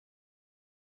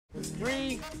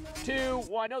3, 2,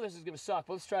 1. I know this is gonna suck,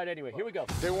 but let's try it anyway. Here we go.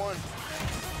 Day one.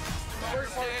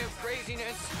 First day of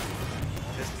craziness.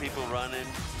 Just people running,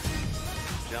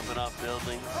 jumping off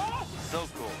buildings. So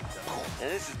cool. And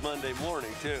this is Monday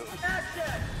morning, too.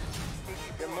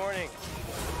 Good morning.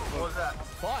 What was that?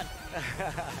 Fun.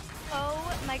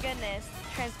 Oh my goodness.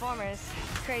 Transformers.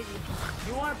 Crazy.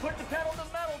 You want to put the pedal to the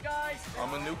metal, guys?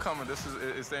 I'm a newcomer.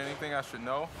 Is there anything I should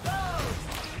know?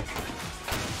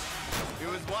 It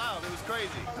was wild. It was crazy.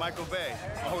 Michael Bay,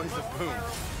 always a boom.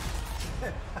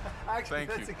 Thank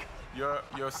you.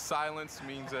 Your silence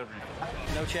means everything.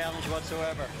 No challenge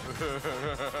whatsoever.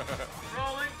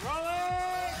 Rolling.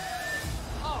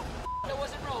 Oh, that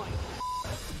wasn't rolling.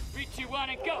 3, 2, 1,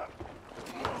 and go.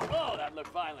 Oh, that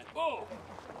looked violent. Oh,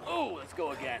 let's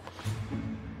go again.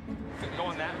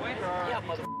 Going that way? Yeah,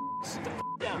 mother. Sit the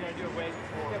down. Yeah,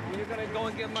 but you're gonna go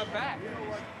and get my back.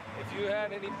 If you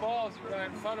had any balls, you were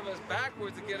in front of us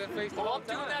backwards to get it face the Well, whole I'm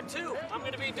doing time. that too. I'm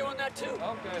gonna be doing that too.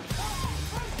 Okay.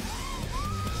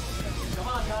 Come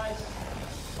on, guys.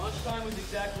 Lunchtime was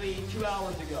exactly 2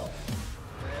 hours ago.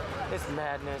 It's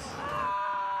madness.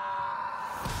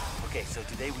 Okay, so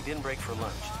today we didn't break for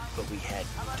lunch, but we had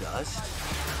dust.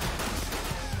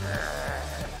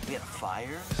 We had a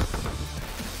fire.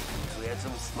 We had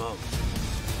some smoke.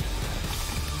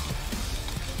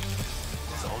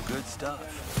 It's all good stuff.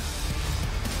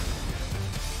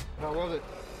 How was it?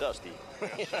 Dusty.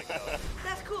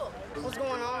 That's cool. What's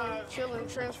going on? Chilling,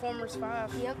 Transformers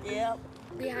 5. Yep.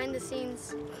 Behind the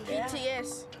scenes.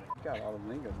 BTS. Got all the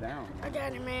lingo down. I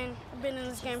got it, man. I've been in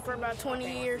this game for about 20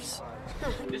 years.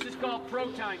 This is called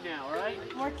Pro Time now, all right?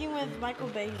 Working with Michael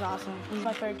Bay is awesome. He's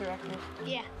my favorite director.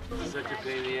 Yeah. Such a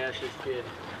pain in the ass, this kid.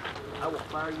 I will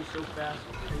fire you so fast.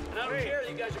 And I don't care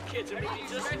that you guys are kids. I'm gonna be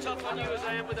just as tough on you as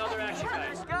I am with other action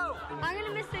guys. Go! I'm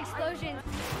gonna miss the explosion.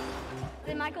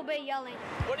 The Michael Bay yelling.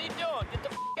 What are you doing? Get the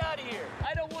out of here.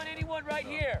 I don't want anyone right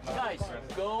here. Guys,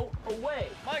 go away.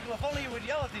 Michael, if only you would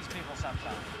yell at these people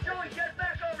sometime. Joey, get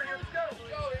back over here. Let's go.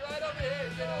 Joey, right over here.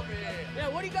 Get over here. Yeah,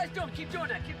 what are you guys doing? Keep doing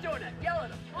that. Keep doing that. Yell at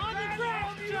them. On the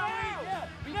ground, Joey! Yeah.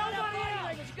 Nobody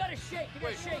language. You gotta shake. You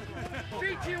gotta shake.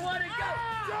 3, 2, 1, and go.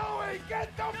 Joey,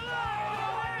 get the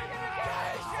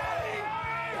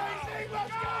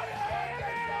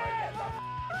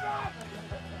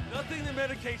Nothing the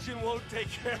medication won't take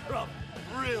care of.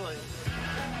 Really.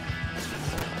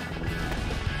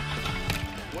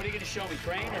 What are you gonna show me?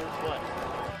 Crane or what?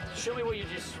 Show me what you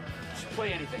just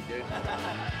play anything, dude.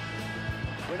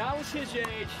 When I was his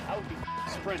age, I would be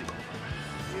sprinting.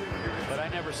 But I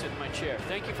never sit in my chair.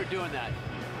 Thank you for doing that.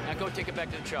 Now go take it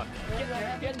back to the truck.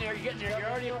 Get in there, you're getting there. You're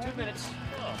already in 2 minutes.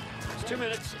 It's 2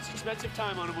 minutes. It's expensive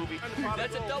time on a movie.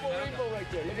 That's a double rainbow right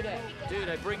there. Look at that. Dude,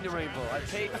 I bring the rainbow. I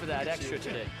paid for that extra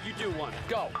today. You do one.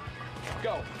 Go.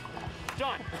 Go.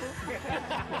 Done.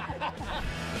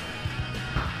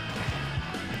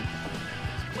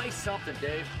 Play something,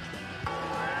 Dave.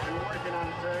 You're working on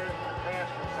the third. I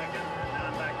crashed for a second. Now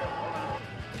I'm back up. Hold on.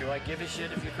 Do I give a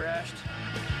shit if you crashed?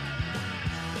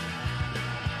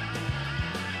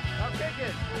 I'll kick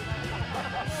it.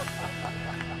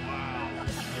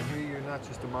 I hear you're not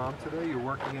just a mom today, you're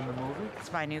working in the movie?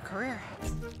 It's my new career.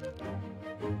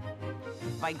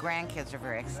 My grandkids are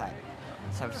very excited,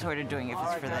 so I'm sort of doing it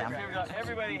for them.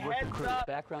 Everybody heads up.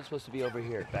 Background's supposed to be over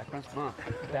here. Background's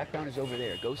background is over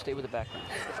there. Go stay with the background.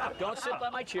 Don't sit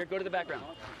by my chair. Go to the background.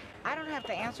 I don't have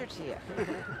to answer to you.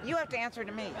 You have to answer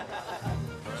to me.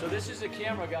 So this is the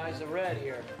camera, guys. The red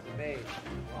here, the beige.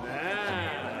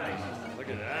 Nice. Look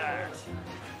at that.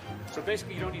 So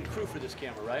basically, you don't need a crew for this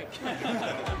camera, right?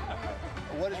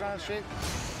 What is around the street?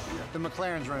 The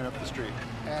McLaren's running up the street.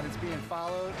 And it's being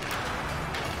followed.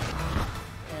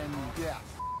 And yeah,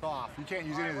 off. You can't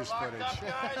use any of this footage.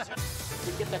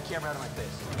 Get that camera out of my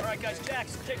face. All right, guys,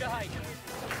 Jax, take a hike.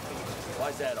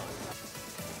 Why's that on?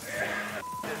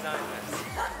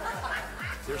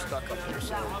 They're stuck up here,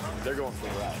 so they're going for a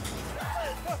ride.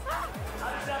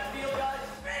 How does that feel, guys?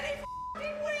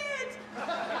 Really weird!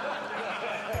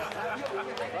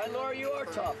 Right, Laura, you are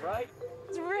tough, right?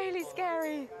 It's really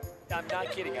scary. I'm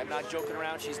not kidding. I'm not joking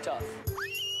around. She's tough.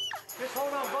 Just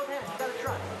hold on, both hands. You gotta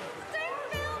trust.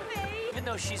 Don't film me. Even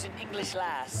though she's an English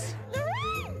lass.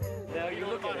 Lorraine! No, you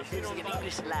look at her. She's like an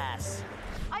English lass.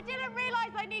 I didn't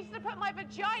realize I needed to put my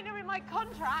vagina in my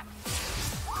contract.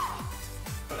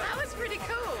 That was pretty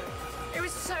cool. It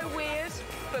was so weird,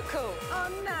 but cool. Oh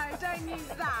no, don't use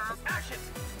that. Action!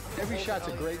 Every shot's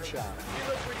a great shot. You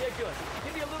look ridiculous.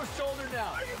 Give me a little shoulder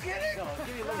now. Are you kidding? No,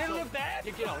 give me a little shoulder. Did it look bad?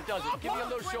 You know, it doesn't. Give me a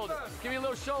little shoulder. Give me a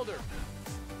little shoulder.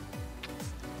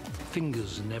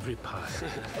 Fingers in every pie.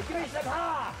 Give me some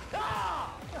ha!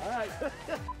 Ha! All right.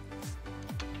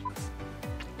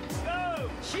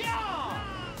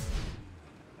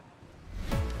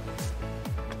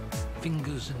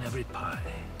 fingers in every pie.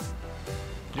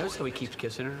 You notice how he keeps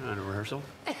kissing her on a rehearsal?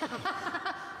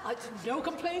 No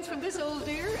complaints from this old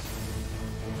dear.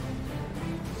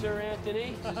 Sir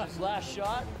Anthony, this is his last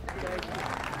shot.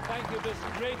 Thank you, this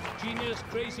great genius,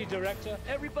 crazy director.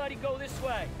 Everybody go this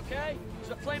way, okay?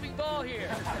 There's a flaming ball here.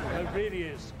 It really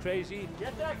is crazy.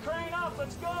 Get that crane up,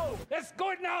 let's go! Let's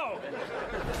go now!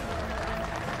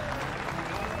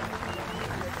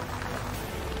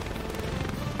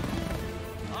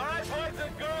 All right, boys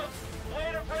and girls,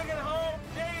 way to bring it home,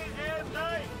 day and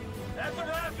night. That's a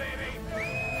wrap, baby.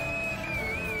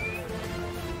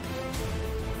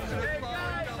 Hey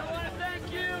guys, I want to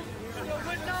thank you. We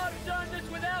would not have done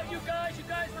this without you guys. You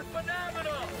guys were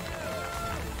phenomenal.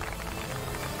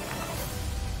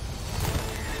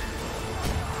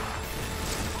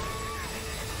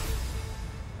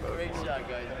 Great shot,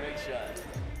 guys. Great shot.